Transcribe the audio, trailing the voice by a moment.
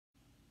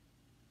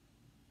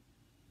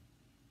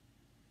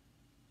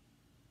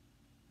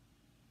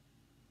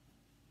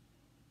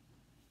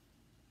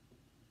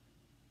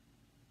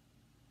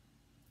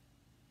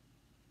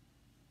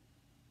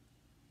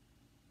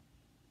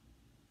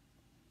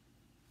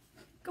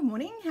Good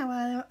morning, how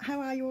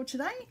are you all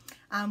today?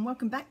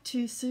 Welcome back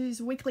to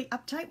Sue's weekly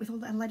update with all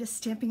the latest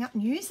Stampin' Up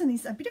news, and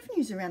there's a bit of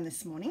news around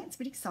this morning. It's a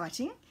bit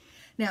exciting.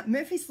 Now,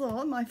 Murphy's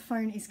Law, my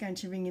phone is going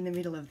to ring in the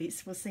middle of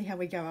this. We'll see how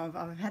we go.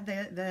 I've had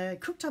the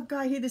cooktop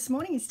guy here this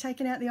morning. He's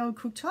taken out the old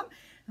cooktop.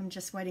 I'm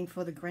just waiting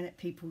for the granite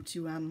people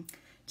to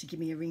give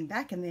me a ring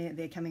back, and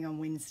they're coming on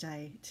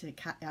Wednesday to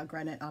cut our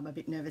granite. I'm a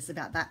bit nervous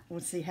about that.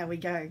 We'll see how we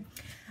go.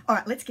 All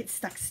right, let's get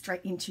stuck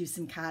straight into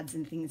some cards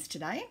and things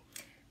today.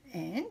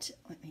 And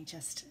let me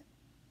just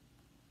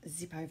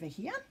zip over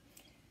here.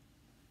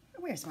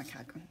 Where's my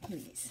card gone? Here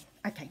it is.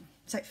 Okay,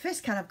 so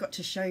first card I've got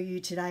to show you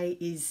today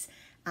is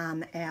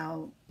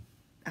our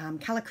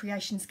colour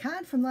creations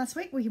card from last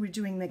week. We were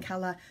doing the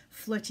colour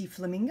Flirty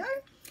Flamingo.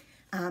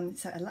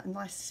 So a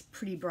nice,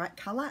 pretty bright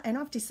colour, and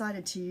I've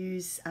decided to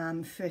use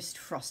First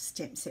Frost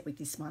stamp set with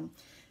this one.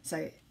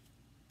 So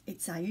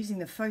it's using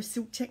the Faux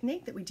Silk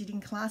technique that we did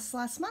in class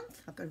last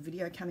month. I've got a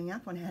video coming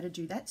up on how to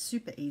do that,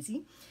 super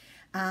easy.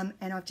 And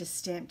I've just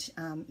stamped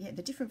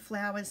the different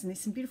flowers, and there's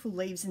some beautiful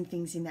leaves and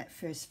things in that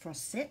First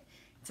Frost set.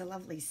 It's a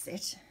lovely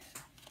set.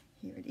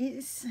 Here it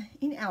is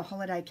in our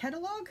holiday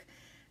catalogue.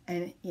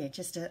 And yeah,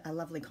 just a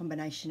lovely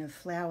combination of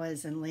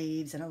flowers and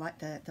leaves, and I like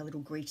the little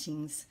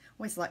greetings.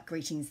 Always like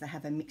greetings that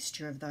have a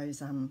mixture of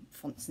those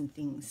fonts and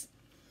things.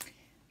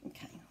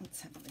 Okay,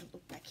 let's have a little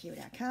look back here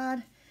at our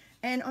card.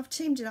 And I've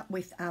teamed it up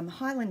with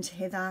Highland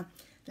Heather,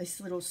 this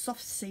little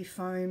soft sea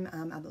foam,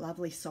 a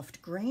lovely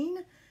soft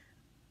green.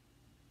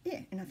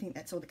 Yeah, and I think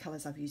that's all the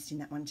colours I've used in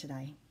that one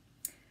today.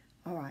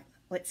 All right,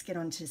 let's get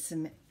on to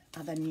some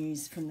other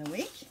news from the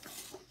week.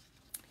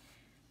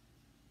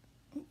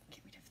 Ooh, get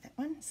rid of that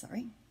one,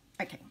 sorry.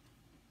 Okay.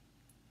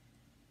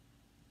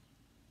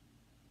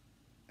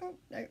 Oh,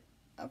 no,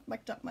 I've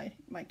mucked up my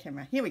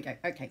camera. Here we go.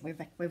 Okay,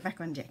 we're back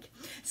on deck.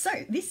 So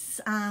this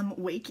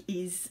week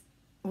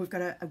we've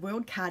got a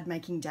World Card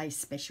Making Day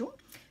special.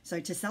 So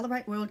to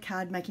celebrate World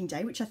Card Making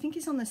Day, which I think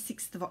is on the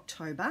 6th of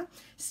October,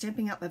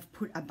 Stampin' Up have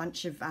put a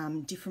bunch of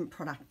different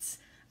products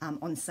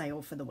on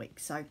sale for the week.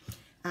 So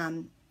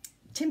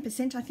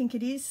 10% I think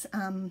it is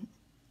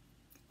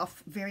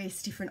off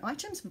various different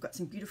items. We've got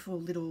some beautiful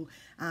little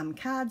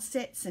card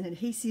sets and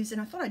adhesives,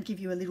 and I thought I'd give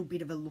you a little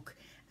bit of a look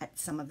at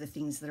some of the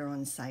things that are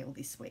on sale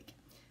this week.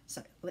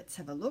 So let's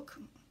have a look.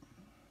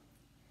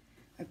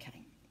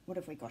 Okay, what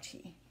have we got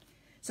here?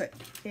 So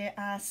there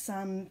are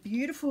some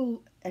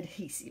beautiful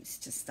adhesives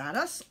to start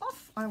us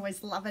off. I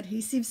always love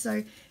adhesives,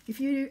 so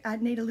if you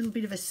need a little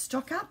bit of a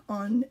stock up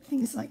on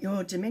things like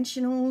your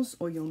dimensionals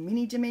or your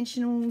mini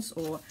dimensionals,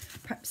 or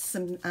perhaps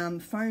some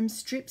foam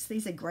strips,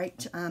 these are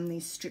great,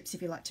 these strips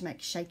if you like to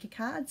make shaker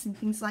cards and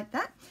things like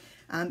that.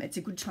 It's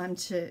a good time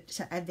to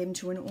add them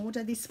to an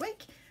order this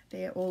week.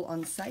 They're all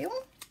on sale.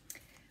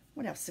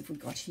 What else have we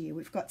got here?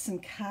 We've got some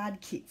card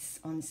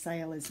kits on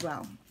sale as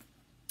well.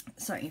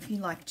 So if you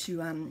like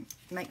to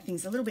make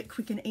things a little bit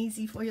quick and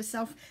easy for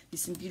yourself,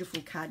 there's some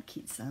beautiful card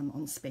kits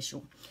on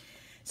special.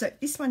 So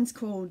this one's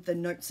called the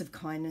Notes of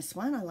Kindness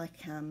one. I like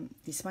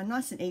this one,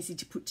 nice and easy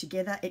to put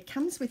together. It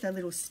comes with a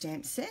little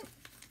stamp set.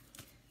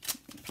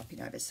 Pop it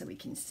over so we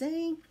can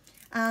see.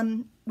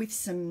 With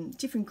some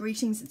different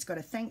greetings. It's got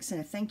a thanks and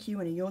a thank you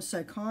and a you're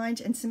so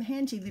kind, and some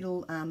handy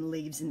little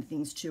leaves and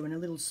things too, and a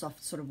little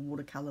soft sort of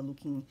watercolour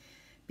looking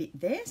bit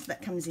there. So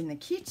that comes in the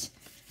kit.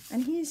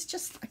 And here's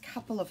just a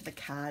couple of the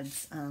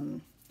cards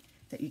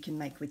that you can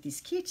make with this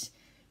kit.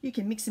 You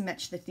can mix and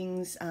match the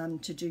things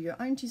to do your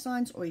own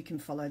designs, or you can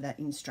follow the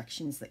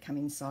instructions that come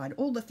inside.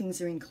 All the things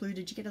are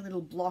included. You get a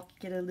little block,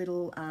 you get a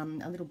little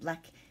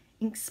black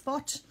ink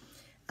spot,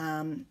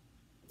 and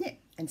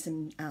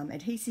some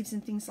adhesives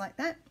and things like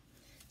that.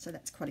 So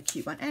that's quite a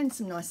cute one, and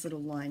some nice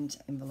little lined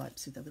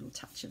envelopes with a little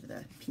touch of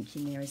the pink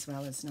in there as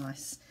well as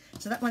nice.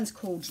 So that one's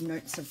called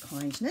Notes of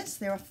Kindness.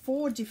 There are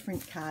 4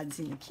 different cards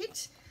in the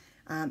kit.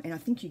 And I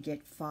think you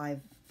get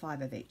five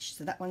of each.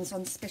 So that one's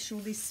on special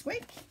this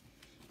week.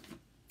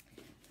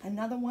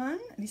 Another one,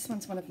 this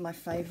one's one of my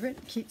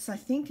favourite kits, I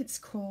think. It's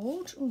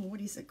called,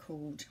 what is it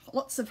called?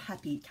 Lots of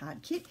Happy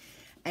card kit.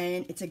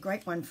 And it's a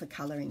great one for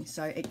colouring.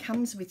 So it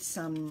comes with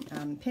some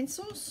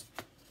pencils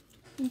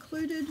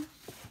included.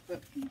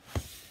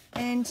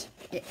 And,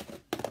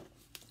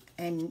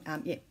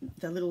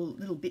 the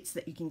little bits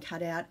that you can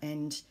cut out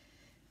and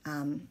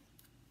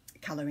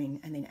colour in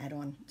and then add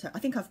on. So I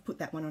think I've put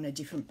that one on a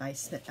different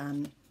base, that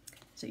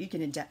so you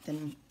can adapt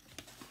them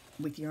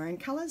with your own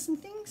colours and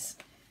things.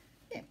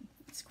 Yeah,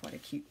 it's quite a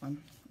cute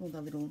one. All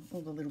the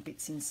little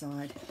bits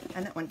inside,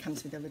 and that one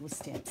comes with a little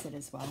stamp set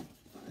as well.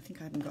 I think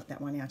I haven't got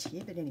that one out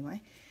here, but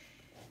anyway.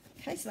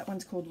 Okay, so that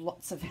one's called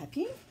Lots of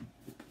Happy.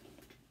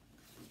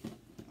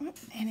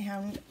 And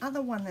our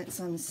other one that's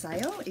on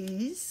sale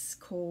is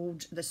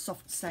called the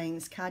Soft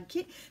Sayings card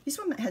kit. This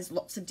one has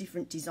lots of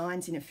different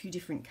designs in a few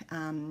different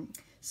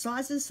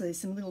sizes. So there's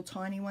some little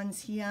tiny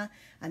ones here,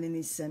 and then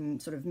there's some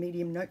sort of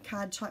medium note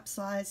card type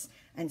size,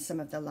 and some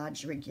of the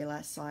large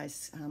regular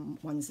size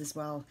ones as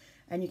well.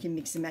 And you can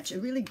mix and match. A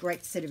really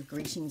great set of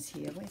greetings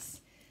here.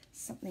 Where's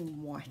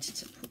something white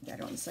to put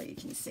that on so you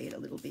can see it a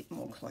little bit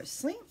more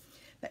closely?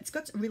 But it's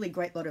got a really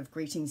great lot of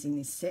greetings in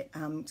this set.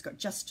 It's got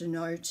just a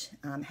note,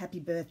 happy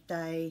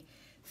birthday,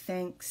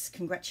 thanks,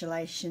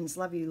 congratulations,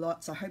 love you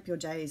lots, I hope your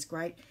day is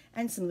great,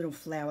 and some little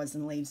flowers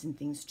and leaves and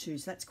things too.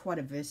 So that's quite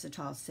a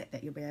versatile set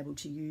that you'll be able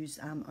to use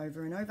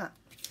over and over.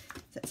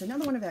 So that's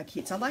another one of our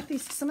kits. I like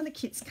these. Some of the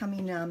kits come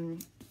in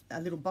a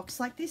little box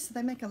like this, so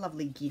they make a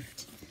lovely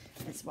gift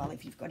as well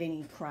if you've got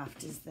any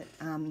crafters that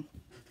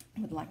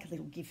would like a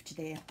little gift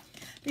there.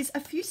 There's a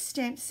few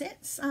stamp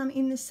sets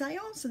in the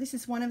sale. So this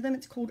is one of them.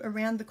 It's called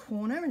Around the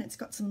Corner, and it's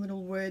got some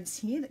little words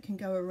here that can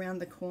go around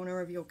the corner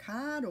of your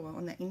card or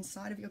on the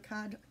inside of your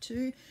card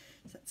too.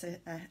 So that's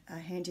a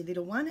handy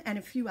little one, and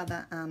a few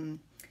other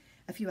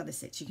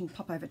sets. You can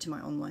pop over to my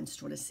online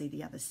store to see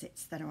the other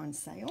sets that are on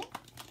sale.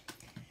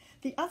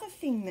 The other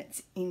thing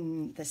that's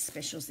in the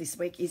specials this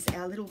week is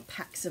our little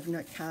packs of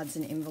note cards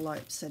and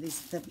envelopes. So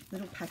there's the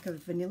little pack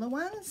of vanilla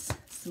ones,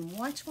 some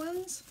white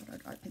ones. I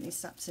thought I'd open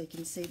this up so you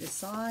can see the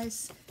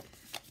size.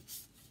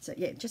 So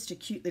yeah, just a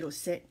cute little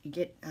set. You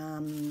get,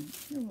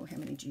 oh, how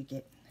many do you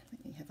get?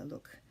 Let me have a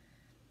look.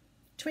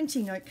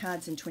 20 note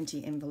cards and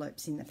 20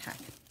 envelopes in the pack.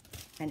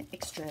 And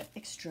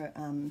extra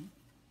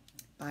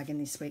bargain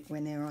this week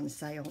when they're on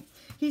sale.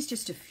 Here's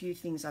just a few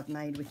things I've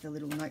made with the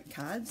little note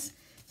cards.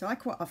 So I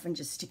quite often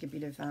just stick a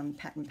bit of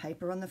pattern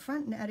paper on the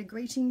front and add a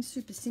greeting,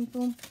 super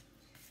simple.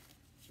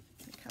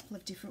 A couple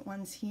of different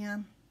ones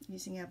here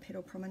using our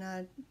Petal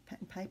Promenade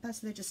pattern paper.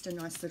 So they're just a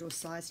nice little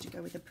size to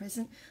go with a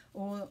present.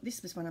 Or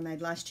this was one I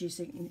made last year,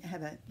 so you can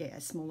have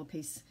a smaller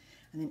piece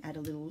and then add a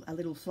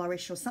little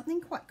flourish or something,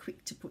 quite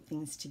quick to put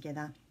things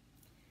together.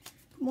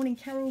 Good morning,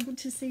 Carol, good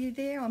to see you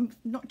there. I'm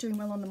not doing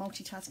well on the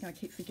multitasking. I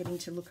keep forgetting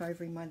to look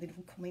over in my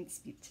little comments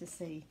bit to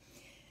see.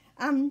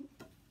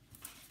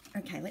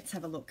 Okay, let's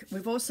have a look.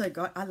 We've also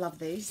got, I love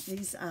these.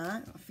 These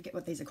are, I forget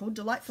what these are called,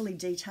 Delightfully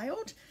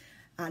Detailed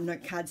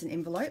note cards and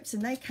envelopes.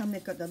 And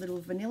they've got the little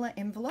vanilla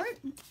envelope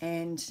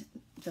and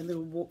the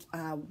little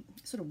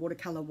sort of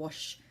watercolour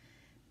wash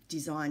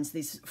designs.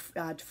 There's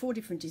 4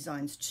 different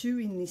designs, 2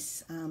 in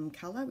this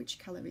colour. Which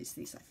colour is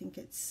this? I think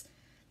it's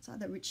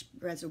either Rich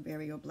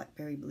Razzleberry or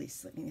Blackberry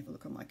Bliss. Let me have a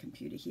look on my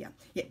computer here.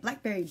 Yeah,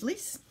 Blackberry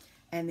Bliss.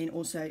 And then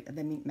also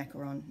the mint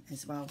macaron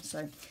as well.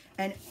 So,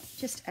 and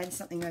just add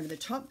something over the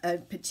top. A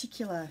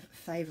particular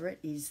favourite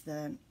is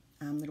the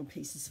little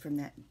pieces from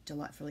that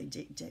Delightfully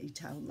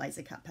Detailed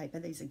laser cut paper.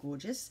 These are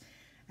gorgeous.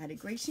 Add a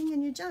greeting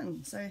and you're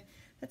done. So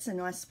that's a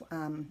nice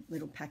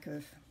little pack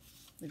of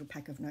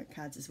note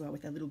cards as well,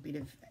 with a little bit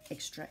of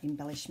extra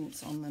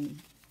embellishments on them.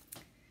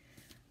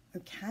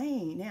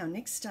 Okay, now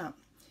next up.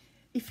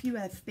 If you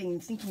have been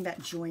thinking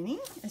about joining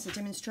as a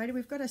demonstrator,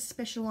 we've got a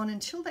special on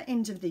until the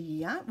end of the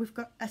year. We've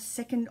got a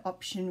second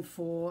option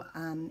for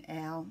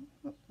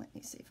let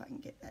me see if I can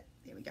get that.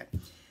 There we go.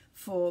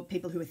 For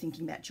people who are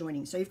thinking about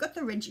joining. So you've got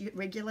the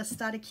regular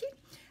starter kit,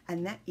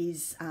 and that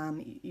is,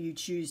 you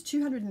choose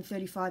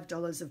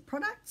 $235 of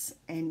products,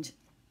 and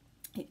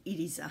it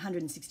is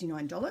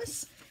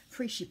 $169.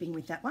 Free shipping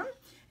with that one,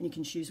 and you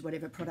can choose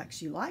whatever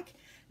products you like.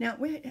 Now,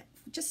 we're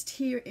just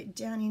here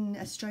down in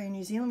Australia,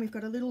 New Zealand, we've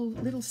got a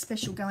little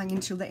special going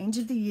until the end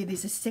of the year.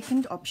 There's a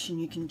second option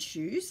you can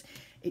choose.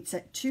 It's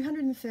at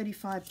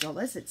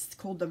 $235. It's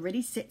called the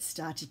Ready Set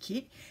Starter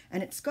Kit,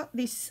 and it's got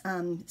this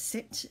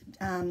set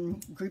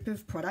group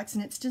of products,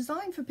 and it's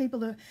designed for people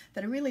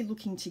that are really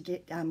looking to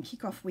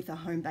kick off with a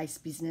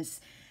home-based business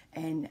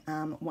and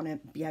want to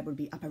be able to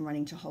be up and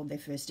running to hold their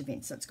first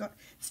event. So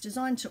it's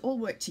designed to all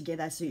work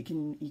together, so you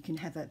can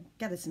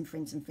gather some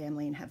friends and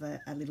family and have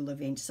a little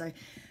event. So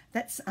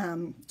that's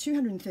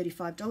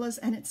 $235,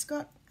 and it's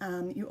got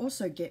you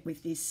also get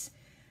with this,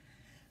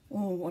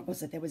 oh, what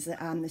was it? There was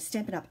the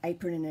Stampin' Up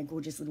apron and a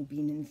gorgeous little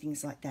bin and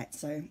things like that.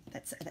 So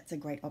that's a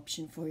great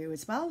option for you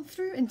as well,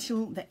 through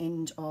until the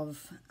end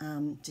of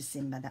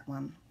December, that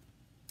one.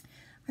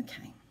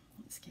 Okay,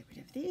 let's get rid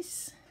of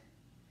this.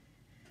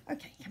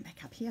 Okay, come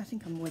back up here. I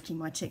think I'm working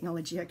my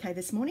technology okay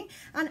this morning,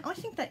 and I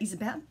think that is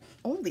about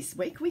all this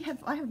week.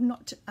 I have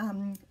not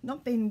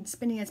been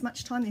spending as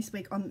much time this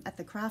week at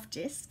the craft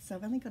desk, so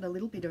I've only got a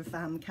little bit of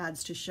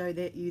cards to show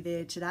you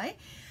there today.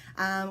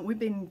 We've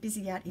been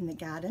busy out in the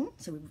garden,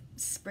 so we've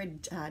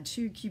spread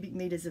 2 cubic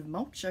metres of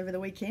mulch over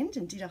the weekend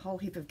and did a whole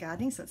heap of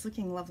gardening, so it's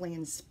looking lovely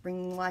and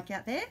spring-like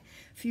out there.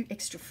 A few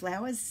extra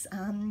flowers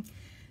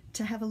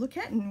to have a look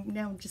at, and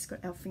now we've just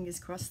got our fingers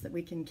crossed that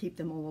we can keep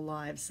them all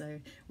alive. So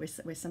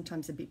we're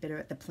sometimes a bit better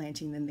at the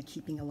planting than the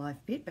keeping alive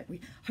bit, but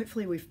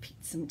hopefully we've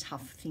picked some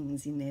tough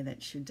things in there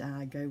that should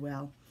go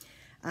well.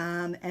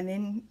 And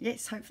then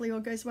yes, hopefully all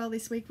goes well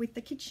this week with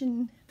the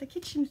kitchen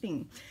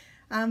thing.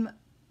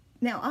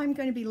 Now I'm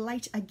going to be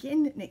late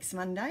again next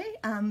Monday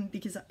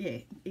because yeah,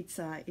 it's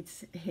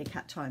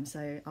haircut time,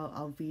 so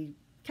I'll be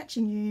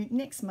catching you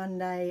next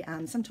Monday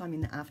sometime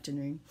in the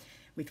afternoon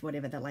with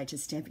whatever the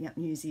latest Stampin' Up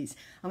news is.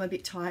 I'm a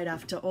bit tired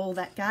after all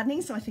that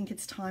gardening, so I think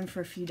it's time for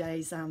a few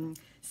days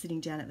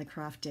sitting down at the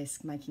craft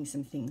desk making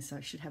some things, so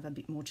I should have a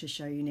bit more to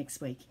show you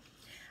next week.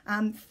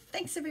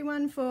 Thanks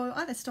everyone for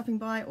either stopping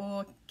by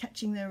or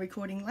catching the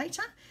recording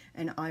later,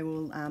 and I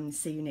will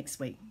see you next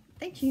week.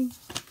 Thank you.